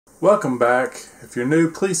Welcome back. If you're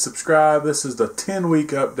new, please subscribe. This is the 10-week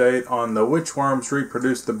update on the which worms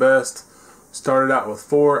reproduce the best. Started out with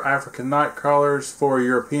 4 African night crawlers, 4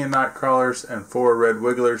 European night crawlers, and 4 red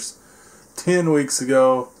wigglers 10 weeks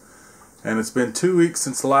ago. And it's been 2 weeks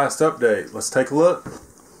since the last update. Let's take a look.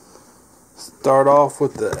 Start off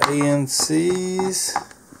with the ANCs. I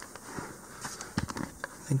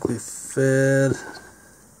think we fed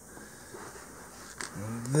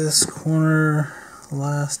this corner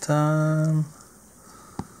last time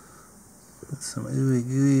with some ooey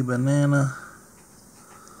gooey banana.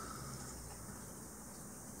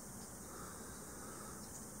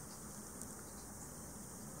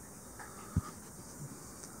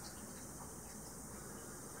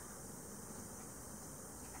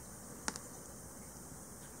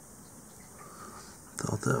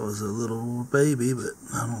 Thought that was a little baby, but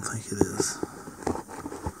I don't think it is.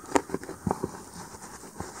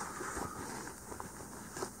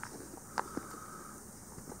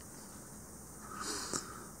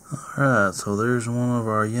 Alright, so there's one of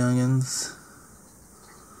our youngins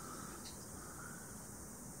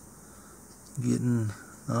getting,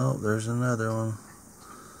 oh, there's another one.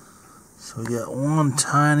 So we got one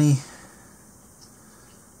tiny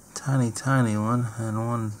one, and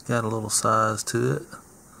one got a little size to it.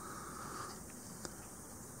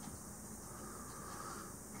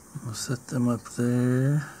 We'll set them up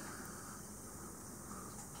there.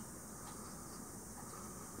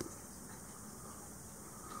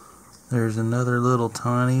 There's another little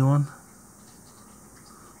tiny one.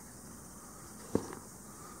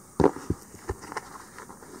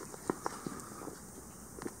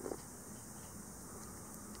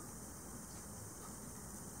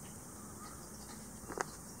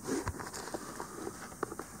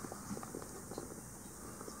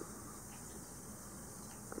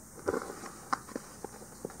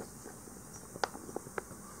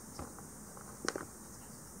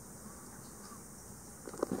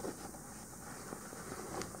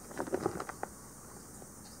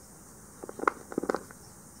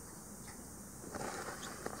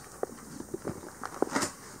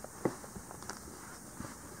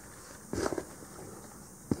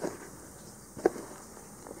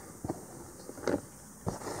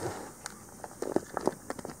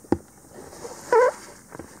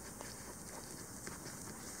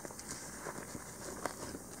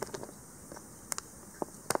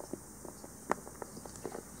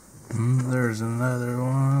 There's another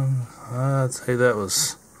one. I'd say that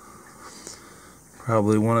was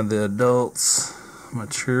probably one of the adults,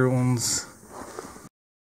 mature ones.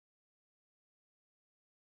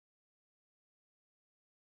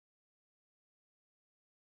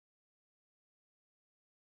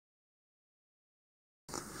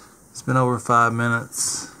 It's been over 5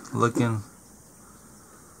 minutes looking,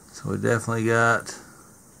 so we definitely got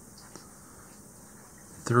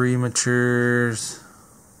 3 matures.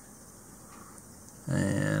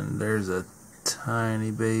 And there's a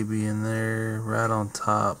tiny baby in there right on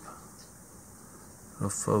top. It'll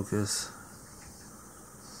focus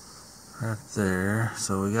right there.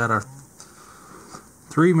 So we got our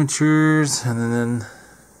 3 matures and then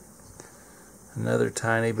another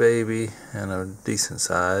tiny baby and a decent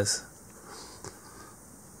size.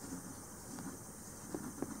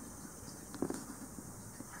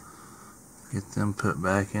 Get them put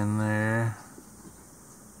back in there.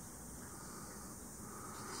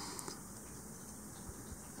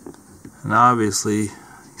 And obviously,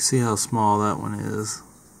 you see how small that one is.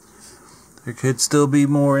 There could still be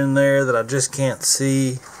more in there that I just can't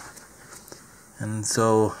see. And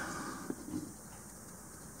so,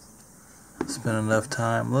 spent enough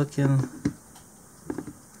time looking.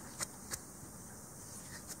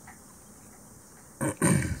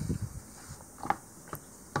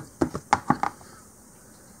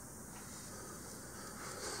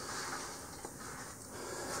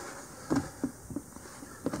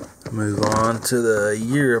 Move on to the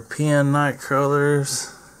European night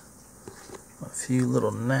crawlers. A few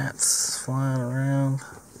little gnats flying around.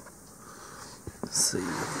 Let's see,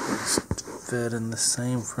 just fed in the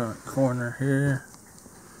same front corner here.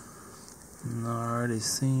 And I already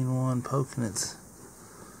seen one poking its.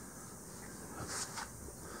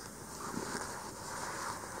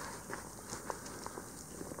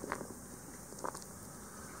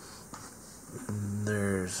 And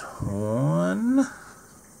there's one.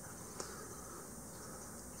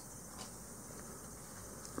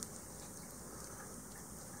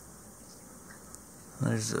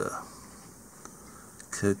 There's a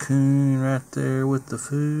cocoon right there with the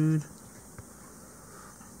food.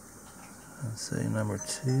 Let's say number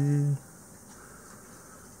 2.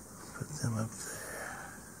 Put them up there.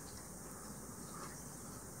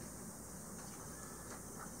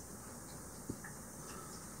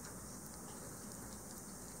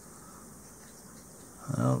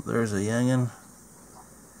 Oh, there's a youngin'.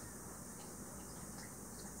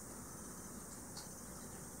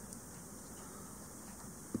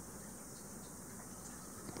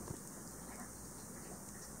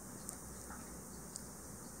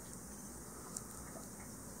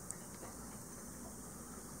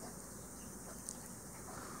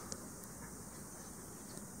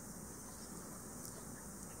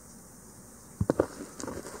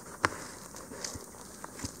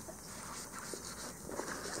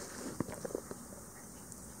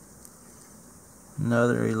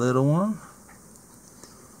 Another little one.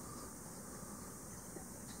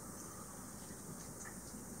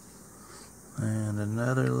 And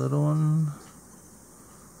another little one.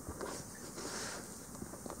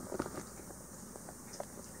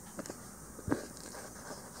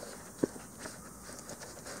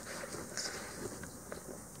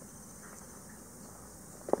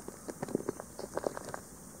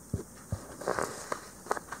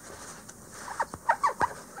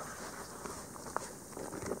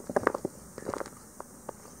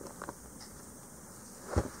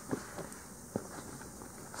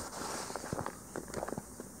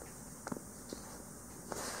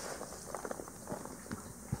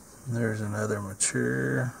 There's another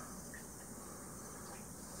mature.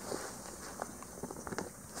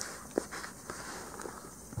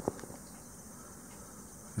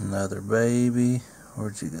 Another baby.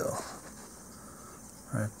 Where'd you go?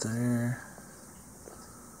 Right there.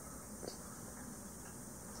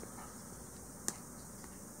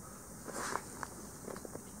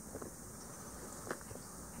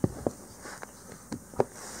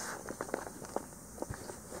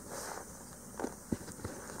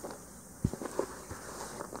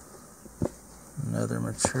 Another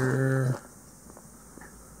mature,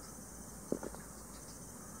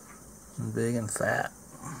 and big and fat.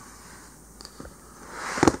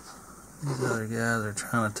 These other guys are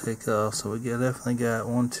trying to take off, so we definitely got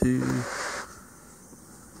 1, 2,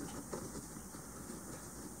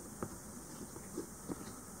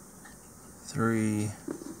 3,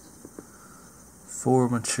 4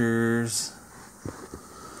 matures.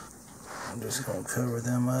 I'm just gonna cover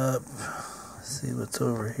them up. See what's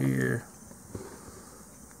over here.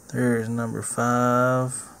 There's number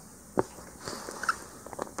 5.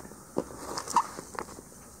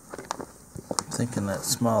 I'm thinking that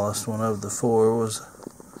smallest one of the 4 was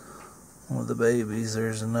one of the babies.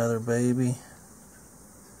 There's another baby.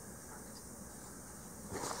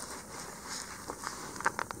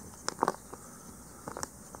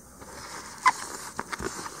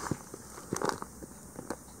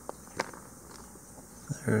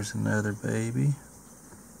 There's another baby.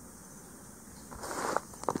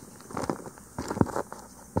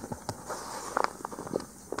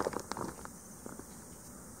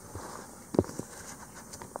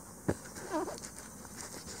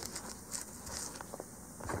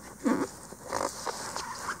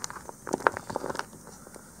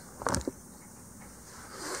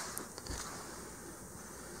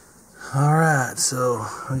 Alright, so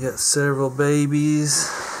we got several babies.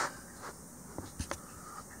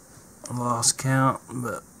 I lost count,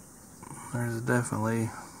 but there's definitely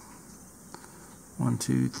 1,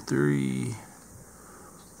 2, 3,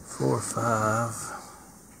 4, 5.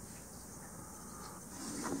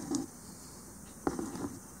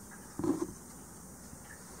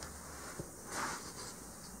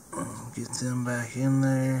 Get them back in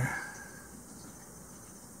there.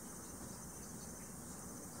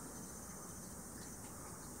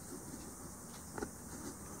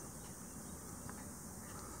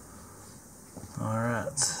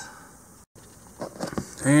 Alright.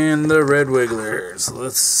 And the red wigglers.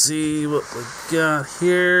 Let's see what we got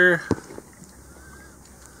here.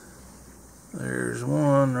 There's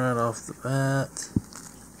one right off the bat.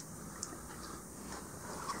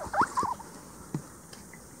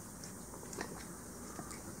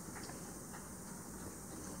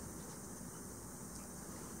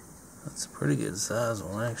 That's a pretty good size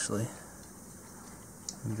one, actually.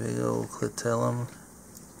 Big old clitellum.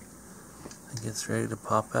 It gets ready to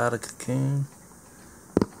pop out a cocoon.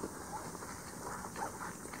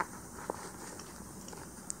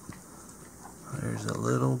 There's a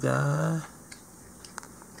little guy.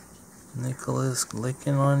 Nicholas,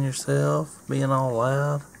 licking on yourself, being all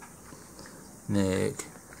loud. Nick,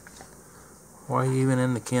 why are you even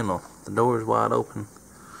in the kennel? The door's wide open.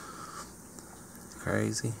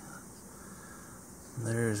 Crazy.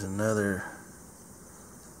 There's another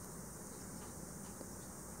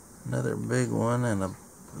big one and a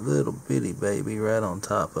little bitty baby right on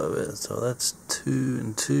top of it. So that's 2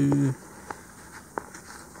 and 2.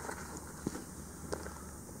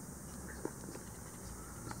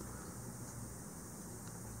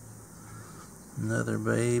 Another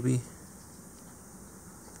baby.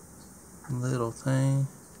 Little thing.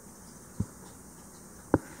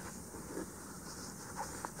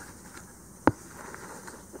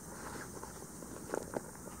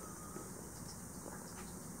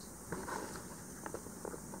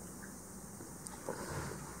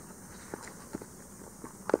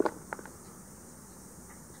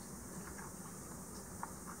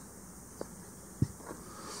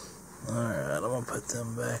 Alright, I'm going to put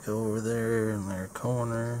them back over there in their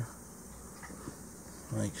corner.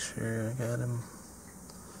 Make sure I got him.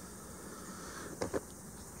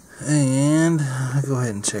 And I'll go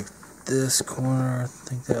ahead and check this corner. I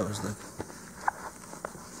think that was the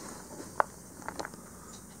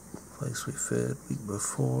place we fed week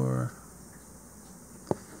before.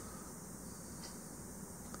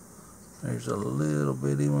 There's a little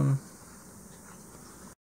bitty one.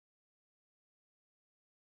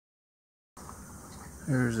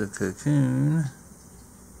 There's a cocoon.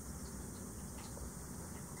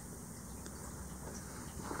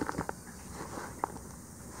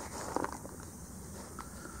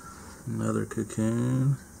 Another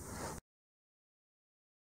cocoon.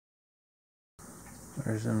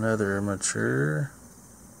 There's another mature.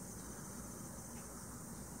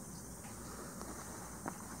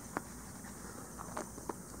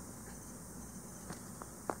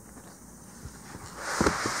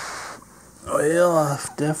 Well,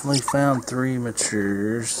 I've definitely found 3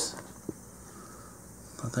 matures.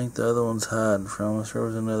 I think the other one's hiding from us. There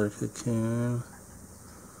was another cocoon.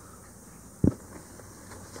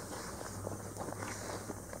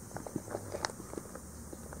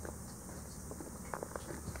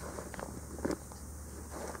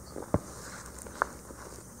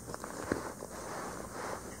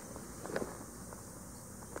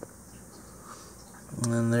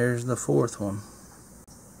 And then there's the 4th one.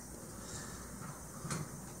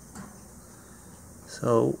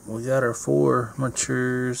 So we got our 4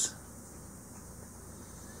 matures.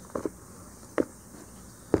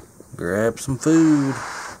 Grab some food.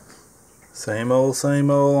 Same old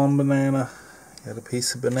on banana. Got a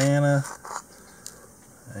piece of banana.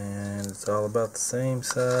 And it's all about the same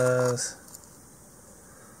size.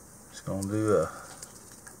 Just gonna do a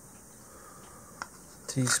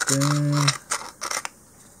teaspoon.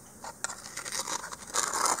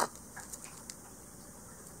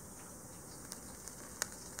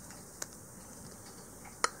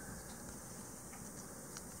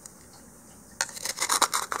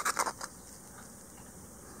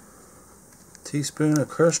 Teaspoon of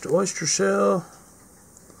crushed oyster shell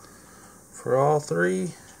for all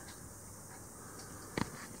 3.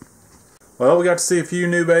 Well, we got to see a few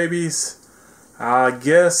new babies. I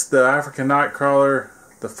guess the African nightcrawler,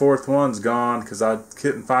 the 4th one's gone because I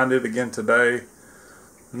couldn't find it again today.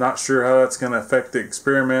 I'm not sure how that's going to affect the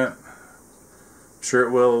experiment. I'm sure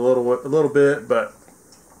it will a little bit, but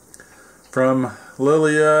from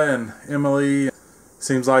Lilia and Emily,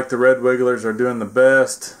 seems like the red wigglers are doing the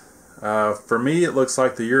best. For me, it looks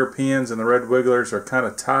like the Europeans and the red wigglers are kind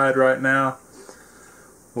of tied right now.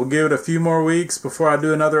 We'll give it a few more weeks before I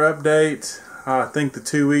do another update. I think the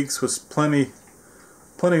 2 weeks was plenty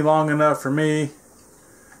long enough for me.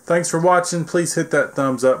 Thanks for watching. Please hit that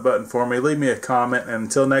thumbs up button for me. Leave me a comment, and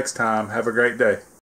until next time, have a great day.